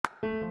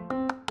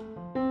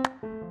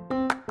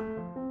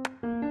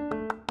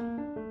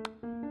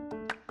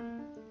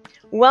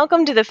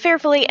Welcome to the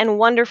Fearfully and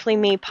Wonderfully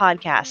Me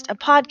podcast, a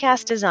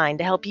podcast designed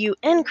to help you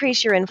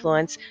increase your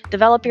influence,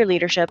 develop your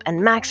leadership,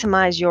 and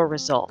maximize your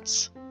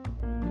results.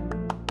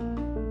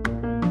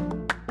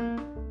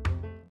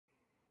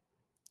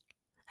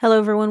 Hello,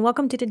 everyone.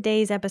 Welcome to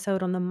today's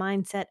episode on the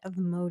mindset of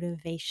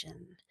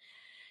motivation.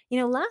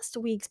 Last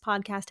week's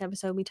podcast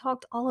episode, we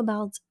talked all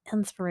about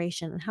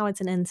inspiration and how it's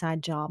an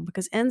inside job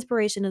because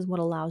inspiration is what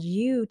allows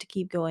you to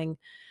keep going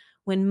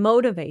when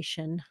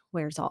motivation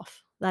wears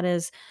off. That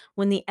is,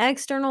 when the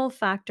external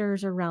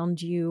factors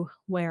around you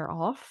wear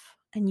off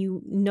and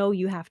you know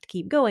you have to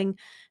keep going,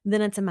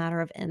 then it's a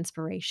matter of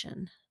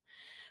inspiration.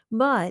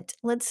 But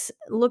let's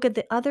look at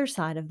the other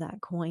side of that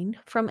coin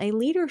from a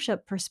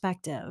leadership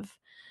perspective.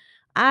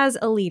 As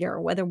a leader,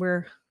 whether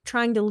we're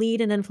trying to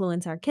lead and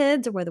influence our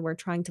kids or whether we're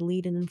trying to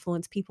lead and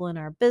influence people in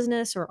our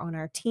business or on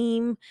our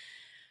team,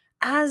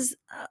 as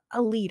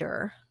a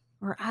leader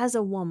or as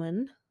a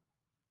woman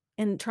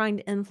and trying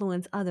to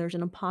influence others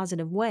in a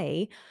positive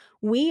way,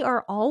 we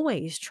are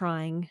always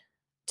trying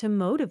to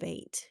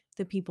motivate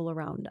the people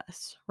around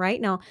us, right?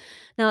 Now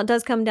it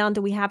does come down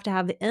to we have to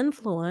have the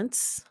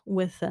influence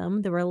with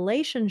them, the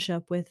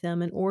relationship with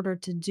them in order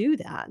to do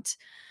that.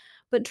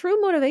 But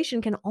true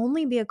motivation can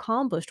only be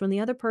accomplished when the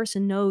other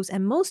person knows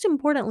and, most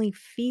importantly,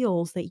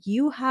 feels that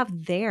you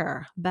have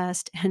their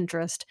best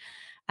interest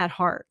at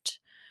heart,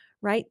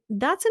 right?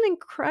 That's an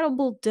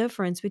incredible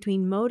difference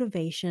between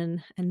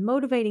motivation and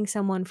motivating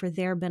someone for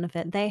their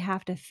benefit. They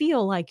have to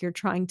feel like you're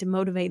trying to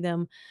motivate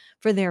them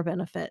for their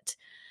benefit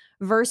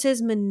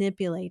versus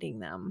manipulating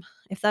them.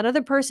 If that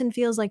other person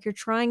feels like you're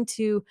trying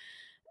to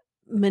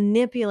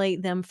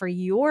manipulate them for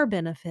your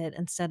benefit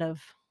instead of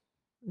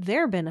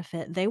their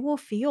benefit, they will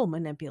feel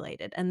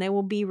manipulated and they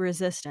will be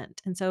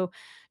resistant. And so,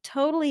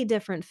 totally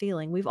different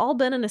feeling. We've all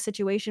been in a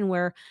situation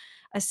where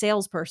a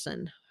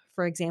salesperson,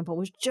 for example,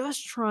 was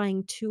just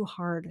trying too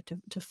hard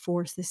to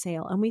force the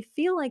sale. And we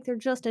feel like they're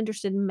just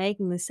interested in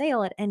making the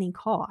sale at any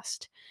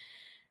cost.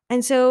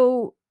 And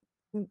so,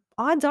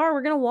 odds are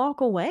we're going to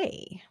walk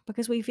away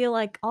because we feel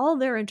like all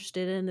they're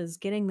interested in is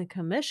getting the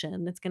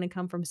commission that's going to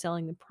come from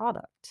selling the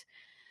product.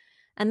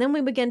 And then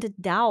we begin to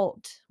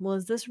doubt, well,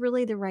 is this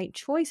really the right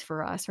choice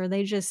for us? Are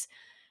they just,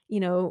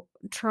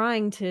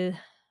 trying to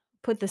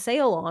put the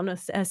sale on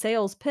a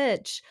sales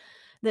pitch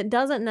that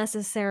doesn't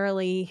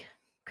necessarily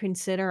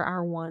consider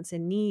our wants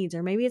and needs,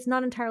 or maybe it's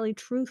not entirely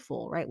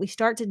truthful, right? We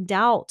start to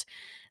doubt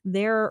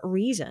their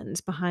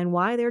reasons behind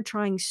why they're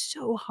trying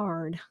so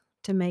hard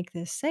to make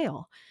this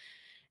sale.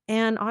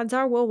 And odds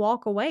are we'll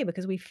walk away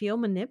because we feel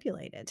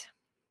manipulated.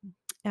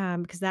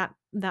 Because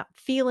that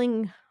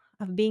feeling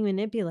of being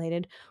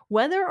manipulated,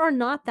 whether or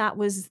not that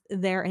was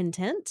their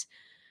intent,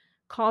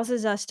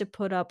 causes us to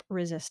put up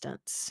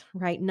resistance,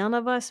 right? None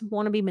of us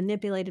want to be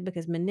manipulated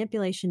because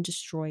manipulation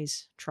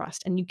destroys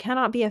trust. And you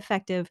cannot be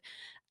effective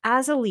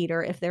as a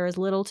leader if there is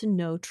little to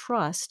no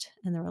trust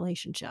in the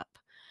relationship.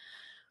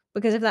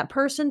 Because if that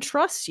person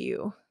trusts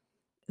you,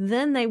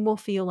 then they will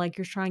feel like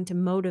you're trying to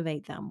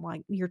motivate them,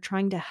 like you're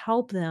trying to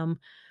help them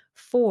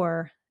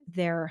for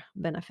their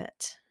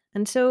benefit.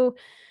 And so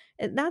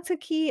that's a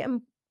key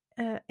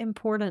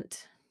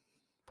important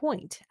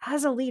point.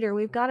 As a leader,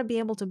 we've got to be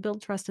able to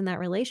build trust in that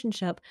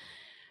relationship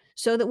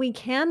so that we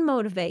can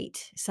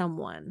motivate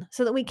someone,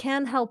 so that we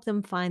can help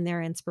them find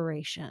their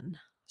inspiration,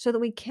 so that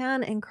we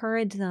can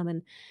encourage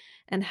them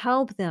and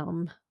help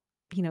them,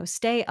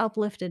 stay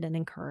uplifted and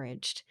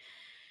encouraged.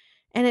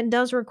 And it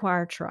does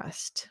require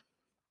trust.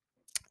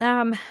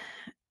 Um,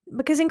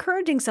 because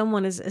encouraging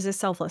someone is a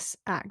selfless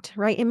act,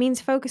 right? It means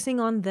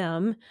focusing on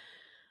them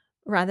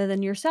rather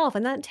than yourself.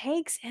 And that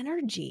takes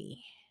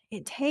energy.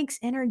 It takes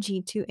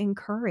energy to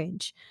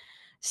encourage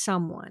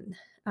someone.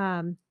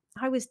 Um,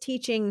 I was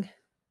teaching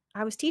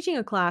I was teaching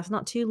a class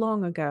not too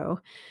long ago,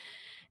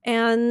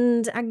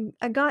 and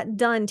I got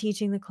done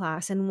teaching the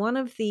class, and one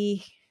of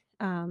the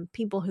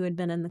people who had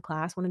been in the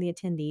class, one of the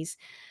attendees,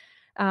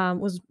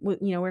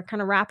 we're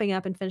kind of wrapping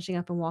up and finishing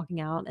up and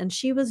walking out, and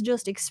she was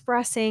just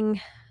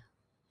expressing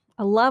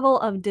a level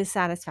of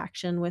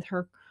dissatisfaction with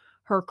her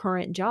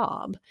current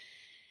job.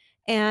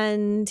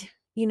 And,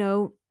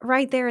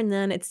 right there and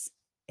then it's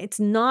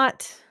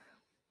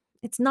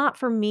not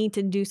for me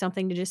to do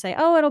something to just say,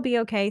 "Oh, it'll be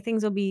okay.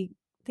 Things will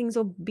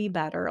be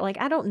better." Like,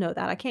 I don't know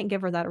that. I can't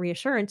give her that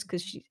reassurance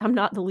because I'm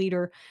not the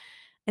leader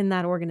in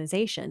that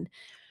organization.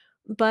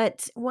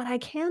 But what I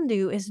can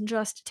do is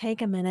just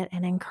take a minute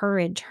and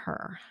encourage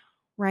her,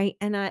 right?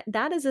 And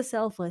that is a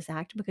selfless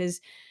act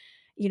because,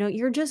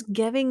 you're just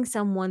giving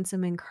someone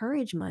some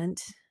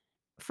encouragement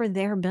for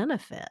their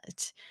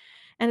benefit.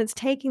 And it's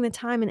taking the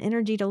time and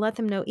energy to let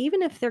them know,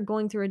 even if they're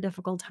going through a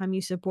difficult time,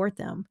 you support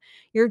them.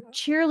 You're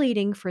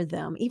cheerleading for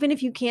them. Even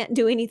if you can't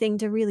do anything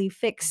to really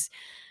fix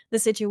the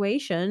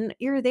situation,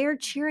 you're there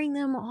cheering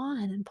them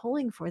on and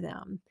pulling for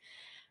them.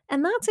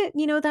 And that's it.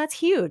 That's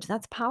huge.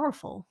 That's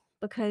powerful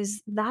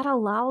because that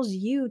allows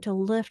you to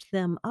lift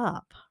them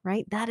up,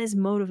 right? That is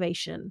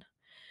motivation.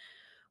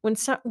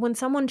 When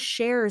someone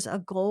shares a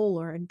goal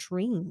or a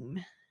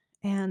dream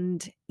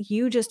and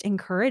you just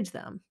encourage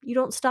them, you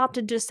don't stop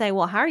to just say,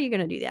 "Well, how are you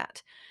gonna do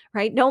that?"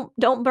 Right?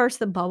 Don't burst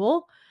the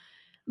bubble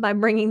by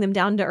bringing them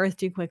down to earth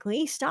too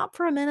quickly. Stop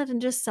for a minute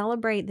and just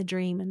celebrate the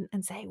dream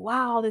and say,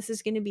 "Wow, this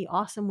is gonna be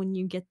awesome when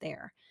you get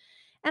there."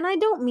 And I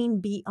don't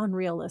mean be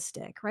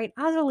unrealistic, right?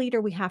 As a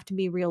leader, we have to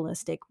be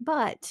realistic,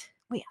 but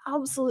we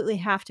absolutely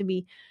have to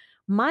be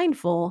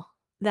mindful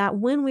that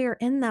when we are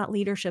in that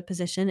leadership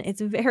position,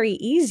 it's very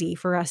easy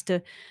for us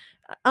to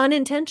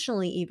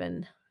unintentionally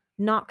even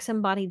knock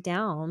somebody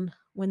down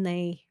when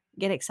they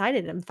get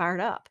excited and fired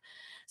up.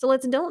 So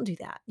let's don't do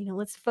that.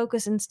 Let's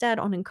focus instead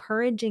on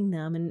encouraging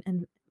them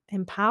and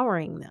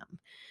empowering them.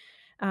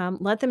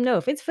 Let them know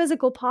if it's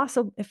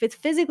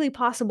physically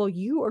possible,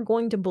 you are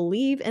going to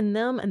believe in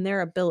them and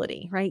their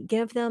ability, right?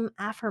 Give them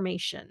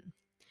affirmation.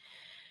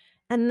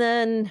 And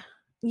then,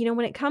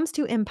 when it comes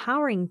to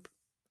empowering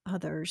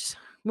others,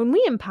 when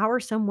we empower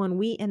someone,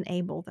 we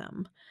enable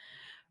them,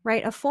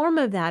 right? A form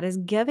of that is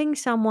giving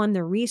someone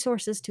the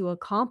resources to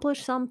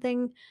accomplish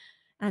something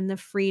and the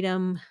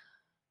freedom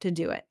to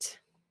do it.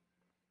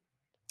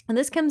 And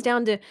this comes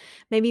down to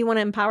maybe you want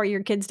to empower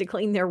your kids to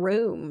clean their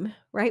room,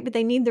 right? But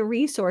they need the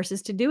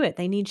resources to do it.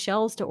 They need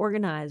shelves to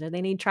organize, or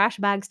they need trash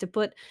bags to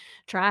put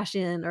trash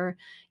in, or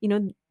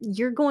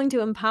you're going to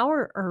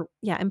empower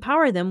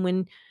them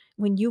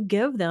when you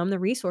give them the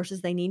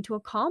resources they need to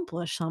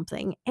accomplish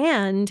something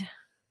and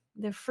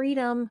the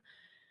freedom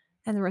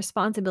and the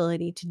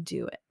responsibility to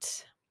do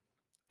it.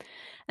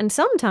 And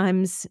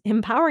sometimes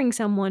empowering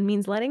someone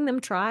means letting them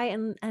try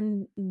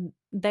and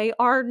they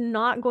are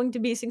not going to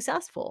be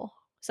successful.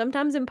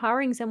 Sometimes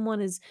empowering someone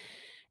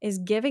is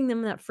giving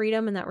them that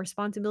freedom and that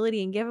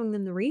responsibility and giving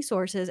them the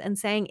resources and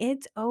saying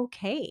it's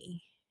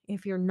okay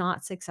if you're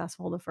not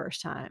successful the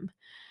first time.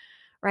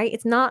 Right?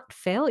 It's not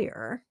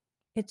failure.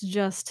 It's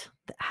just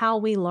how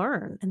we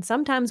learn. And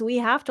sometimes we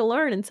have to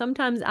learn. And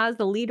sometimes, as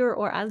the leader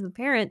or as the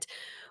parent,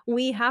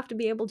 we have to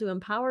be able to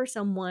empower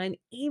someone,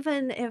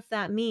 even if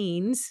that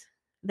means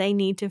they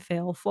need to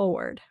fail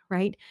forward,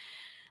 right?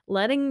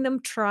 Letting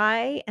them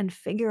try and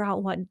figure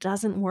out what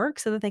doesn't work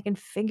so that they can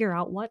figure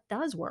out what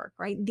does work,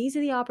 right? These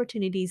are the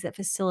opportunities that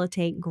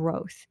facilitate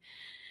growth.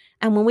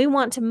 And when we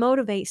want to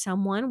motivate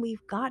someone,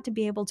 we've got to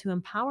be able to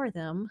empower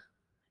them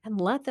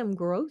and let them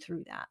grow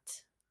through that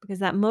because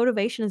that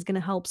motivation is going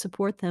to help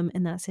support them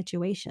in that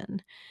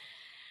situation.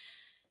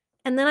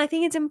 And then I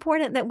think it's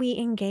important that we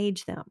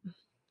engage them.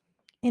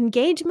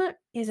 Engagement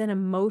is an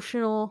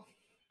emotional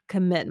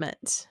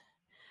commitment.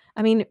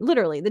 I mean,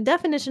 literally, the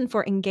definition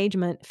for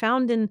engagement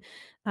found in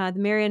the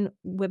Merriam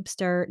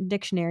Webster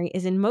dictionary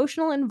is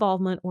emotional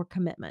involvement or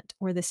commitment,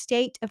 or the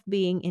state of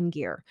being in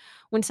gear.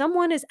 When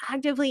someone is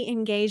actively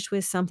engaged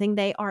with something,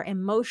 they are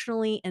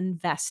emotionally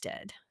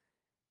invested,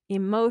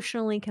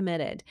 emotionally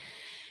committed.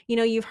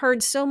 You've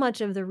heard so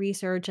much of the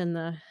research and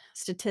the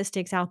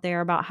statistics out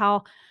there about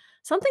how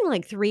something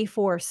like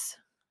three-fourths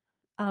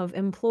of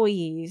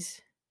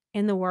employees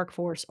in the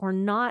workforce are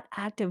not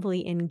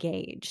actively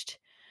engaged.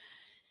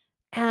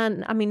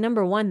 And I mean,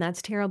 number one,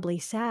 that's terribly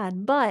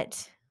sad,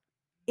 but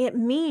it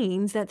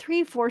means that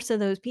three-fourths of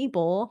those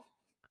people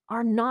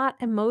are not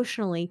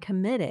emotionally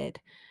committed,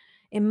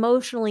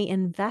 emotionally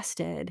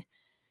invested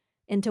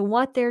into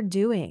what they're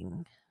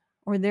doing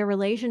or their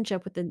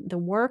relationship with the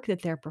work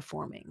that they're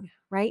performing,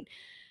 right?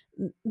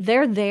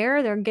 They're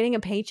there, they're getting a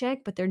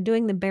paycheck, but they're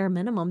doing the bare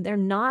minimum. They're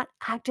not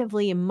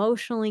actively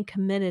emotionally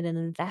committed and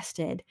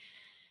invested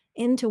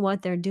into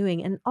what they're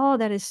doing. And oh,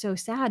 that is so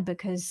sad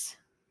because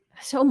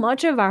so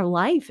much of our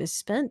life is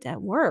spent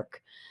at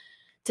work.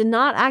 To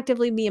not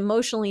actively be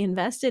emotionally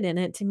invested in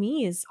it to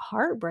me is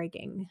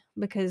heartbreaking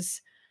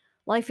because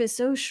life is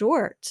so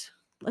short.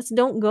 Let's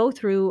don't go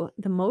through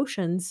the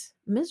motions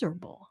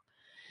miserable.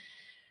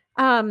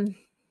 Um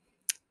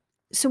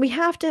so we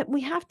have to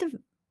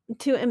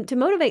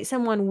motivate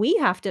someone, we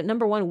have to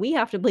number one, we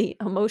have to be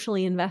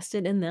emotionally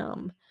invested in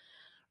them,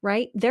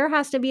 right? There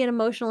has to be an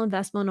emotional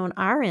investment on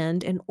our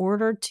end in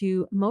order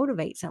to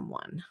motivate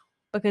someone.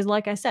 Because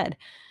like I said,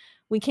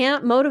 we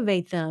can't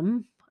motivate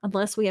them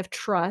unless we have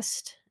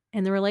trust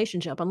in the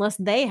relationship, unless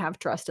they have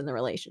trust in the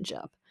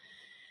relationship.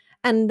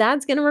 And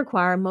that's going to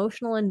require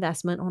emotional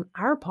investment on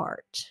our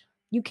part.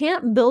 You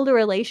can't build a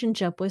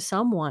relationship with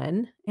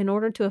someone in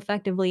order to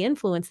effectively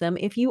influence them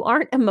if you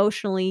aren't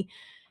emotionally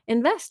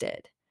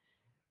invested,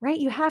 right?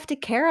 You have to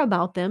care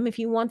about them if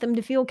you want them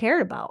to feel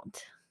cared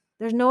about.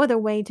 There's no other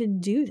way to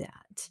do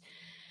that.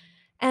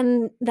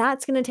 And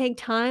that's going to take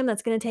time.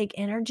 That's going to take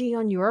energy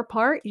on your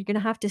part. You're going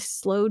to have to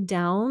slow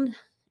down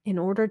in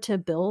order to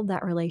build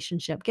that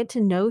relationship. Get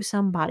to know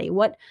somebody.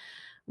 What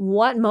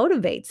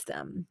motivates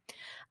them?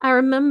 I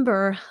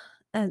remember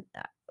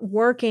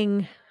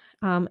working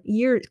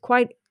years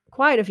quite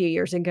a few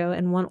years ago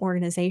in one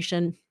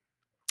organization,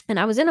 and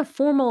I was in a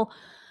formal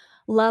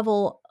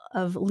level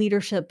of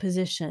leadership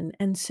position.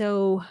 And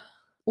so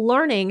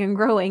learning and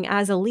growing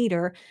as a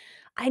leader,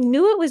 I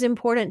knew it was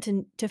important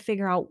to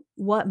figure out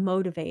what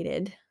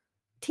motivated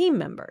team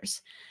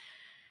members.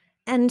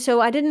 And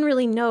so I didn't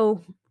really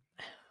know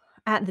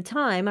at the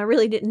time, I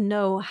really didn't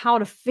know how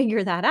to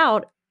figure that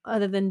out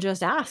other than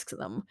just ask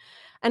them.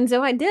 And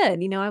so I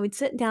did. I would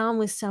sit down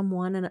with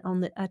someone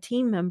and a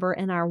team member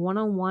in our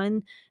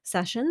one-on-one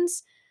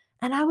sessions,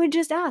 and I would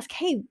just ask,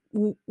 "Hey,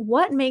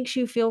 what makes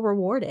you feel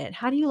rewarded?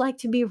 How do you like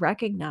to be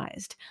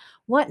recognized?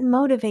 What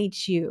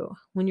motivates you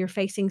when you're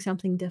facing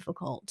something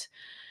difficult?"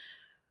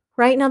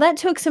 Right? Now that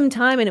took some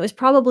time, and it was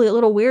probably a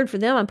little weird for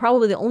them. I'm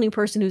probably the only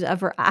person who's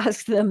ever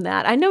asked them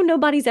that. I know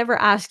nobody's ever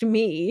asked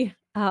me,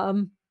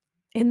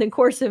 in the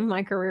course of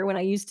my career when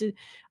I used to,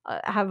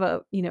 have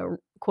a,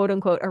 quote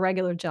unquote, "a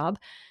regular job."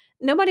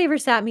 Nobody ever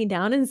sat me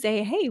down and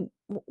say, "Hey,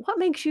 what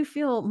makes you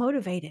feel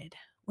motivated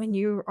when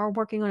you are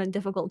working on a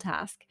difficult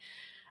task?"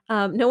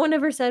 No one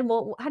ever said,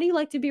 "Well, how do you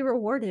like to be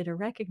rewarded or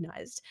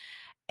recognized?"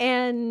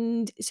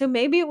 And so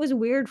maybe it was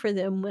weird for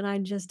them when I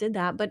just did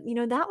that, but,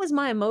 that was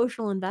my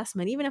emotional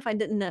investment. Even if I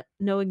didn't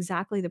know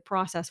exactly the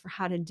process for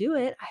how to do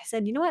it, I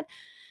said, "You know what?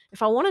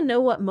 If I wanna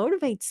know what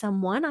motivates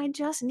someone, I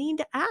just need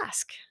to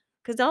ask,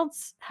 because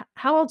else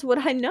how else would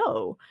I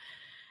know?"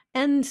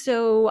 And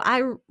so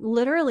I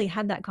literally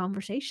had that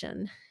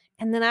conversation,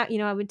 and then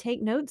I would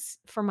take notes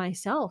for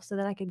myself so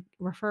that I could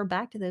refer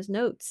back to those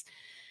notes.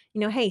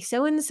 "Hey,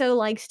 so and so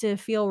likes to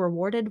feel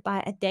rewarded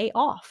by a day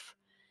off."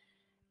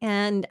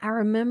 And I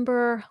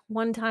remember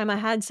one time I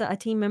had a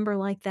team member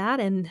like that,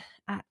 and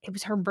it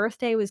was her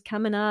birthday was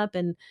coming up,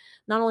 and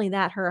not only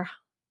that, her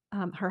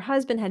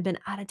husband had been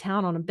out of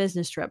town on a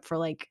business trip for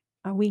like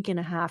a week and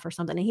a half or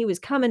something, and he was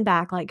coming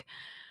back like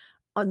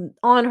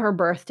on her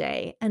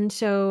birthday. And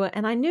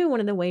I knew one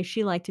of the ways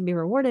she liked to be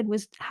rewarded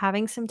was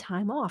having some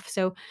time off.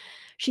 So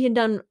she had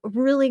done a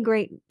really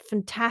great,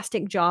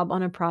 fantastic job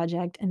on a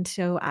project. And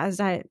so as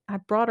I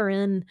brought her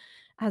in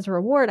as a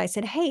reward, I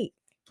said, "Hey,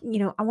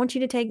 I want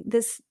you to take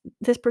this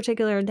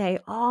particular day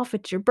off.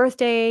 It's your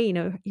birthday.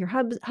 Your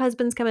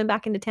husband's coming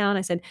back into town."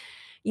 I said,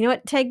 "You know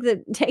what? Take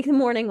the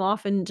morning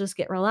off and just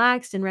get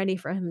relaxed and ready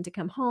for him to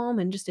come home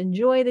and just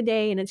enjoy the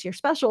day. And it's your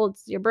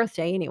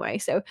birthday anyway.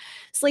 So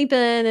sleep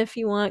in if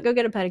you want, go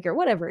get a pedicure,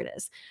 whatever it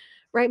is."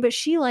 Right? But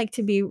she liked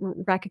to be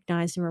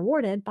recognized and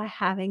rewarded by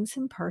having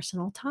some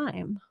personal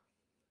time,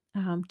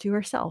 to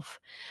herself.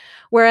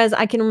 Whereas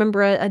I can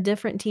remember a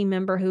different team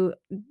member who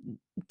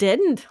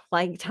didn't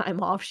like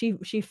time off.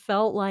 She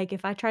felt like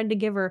if I tried to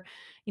give her,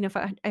 if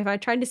I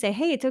tried to say,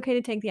 "Hey, it's okay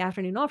to take the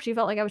afternoon off," she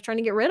felt like I was trying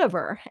to get rid of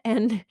her.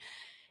 And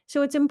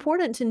so it's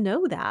important to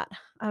know that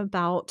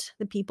about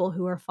the people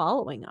who are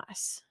following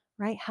us,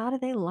 right? How do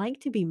they like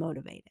to be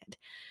motivated?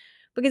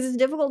 Because it's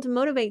difficult to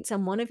motivate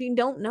someone if you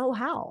don't know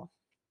how.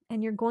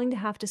 And you're going to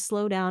have to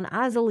slow down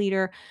as a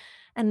leader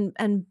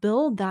and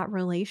build that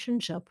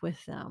relationship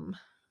with them.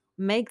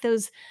 Make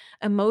those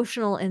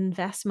emotional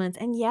investments.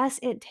 And yes,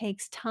 it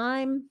takes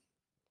time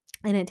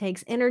and it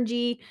takes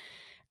energy.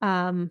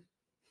 Um,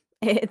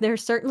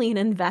 there's certainly an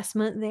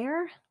investment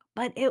there,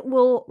 but it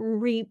will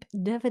reap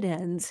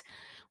dividends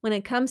when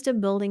it comes to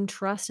building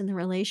trust in the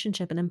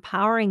relationship and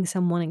empowering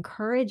someone,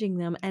 encouraging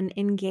them and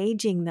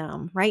engaging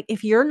them, right?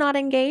 If you're not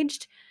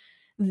engaged,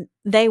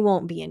 they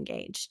won't be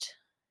engaged.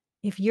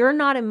 If you're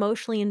not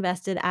emotionally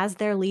invested as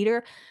their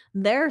leader,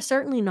 they're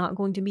certainly not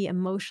going to be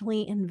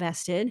emotionally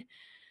invested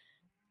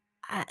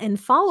in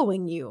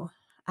following you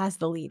as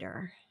the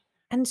leader.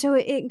 And so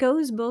it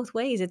goes both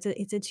ways. It's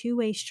a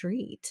two-way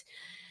street.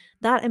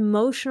 That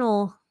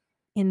emotional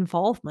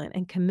involvement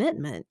and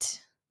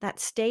commitment, that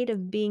state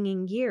of being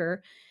in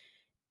gear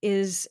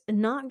is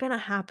not going to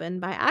happen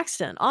by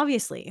accident.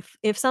 Obviously,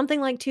 if something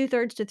like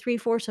two-thirds to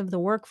three-fourths of the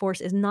workforce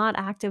is not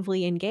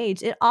actively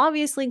engaged, it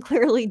obviously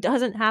clearly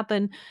doesn't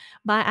happen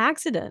by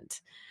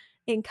accident.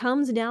 It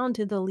comes down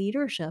to the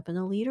leadership and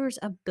the leader's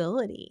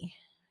ability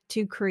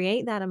to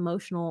create that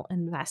emotional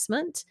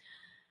investment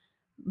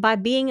by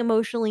being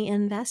emotionally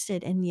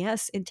invested. And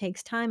yes, it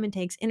takes time, it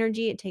takes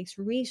energy, it takes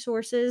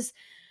resources,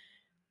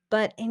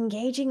 but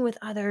engaging with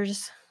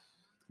others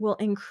will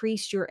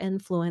increase your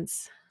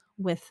influence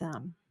with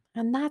them.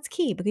 And that's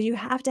key because you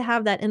have to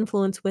have that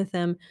influence with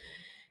them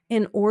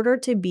in order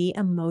to be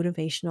a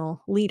motivational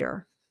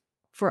leader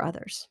for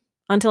others.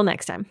 Until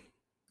next time.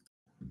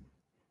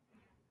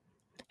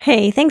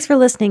 Hey, thanks for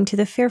listening to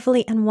the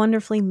Fearfully and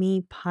Wonderfully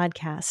Me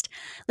podcast.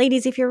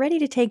 Ladies, if you're ready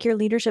to take your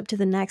leadership to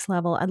the next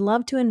level, I'd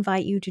love to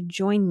invite you to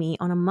join me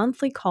on a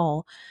monthly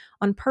call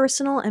on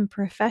personal and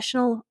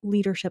professional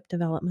leadership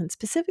development,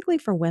 specifically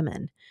for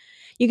women.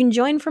 You can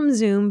join from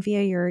Zoom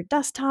via your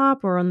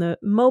desktop or on the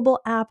mobile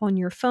app on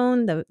your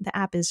phone. The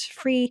app is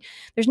free.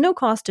 There's no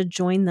cost to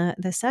join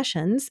the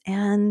sessions.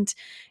 And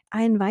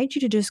I invite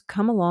you to just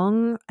come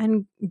along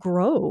and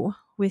grow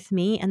with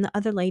me and the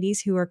other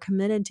ladies who are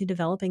committed to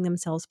developing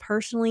themselves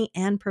personally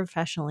and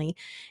professionally,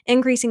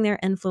 increasing their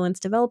influence,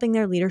 developing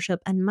their leadership,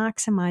 and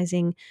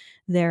maximizing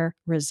their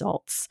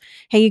results.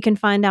 Hey, you can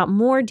find out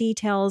more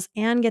details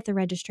and get the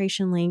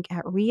registration link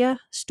at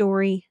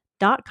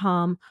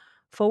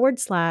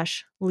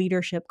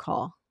riastory.com/leadership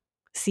call.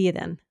 See you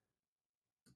then.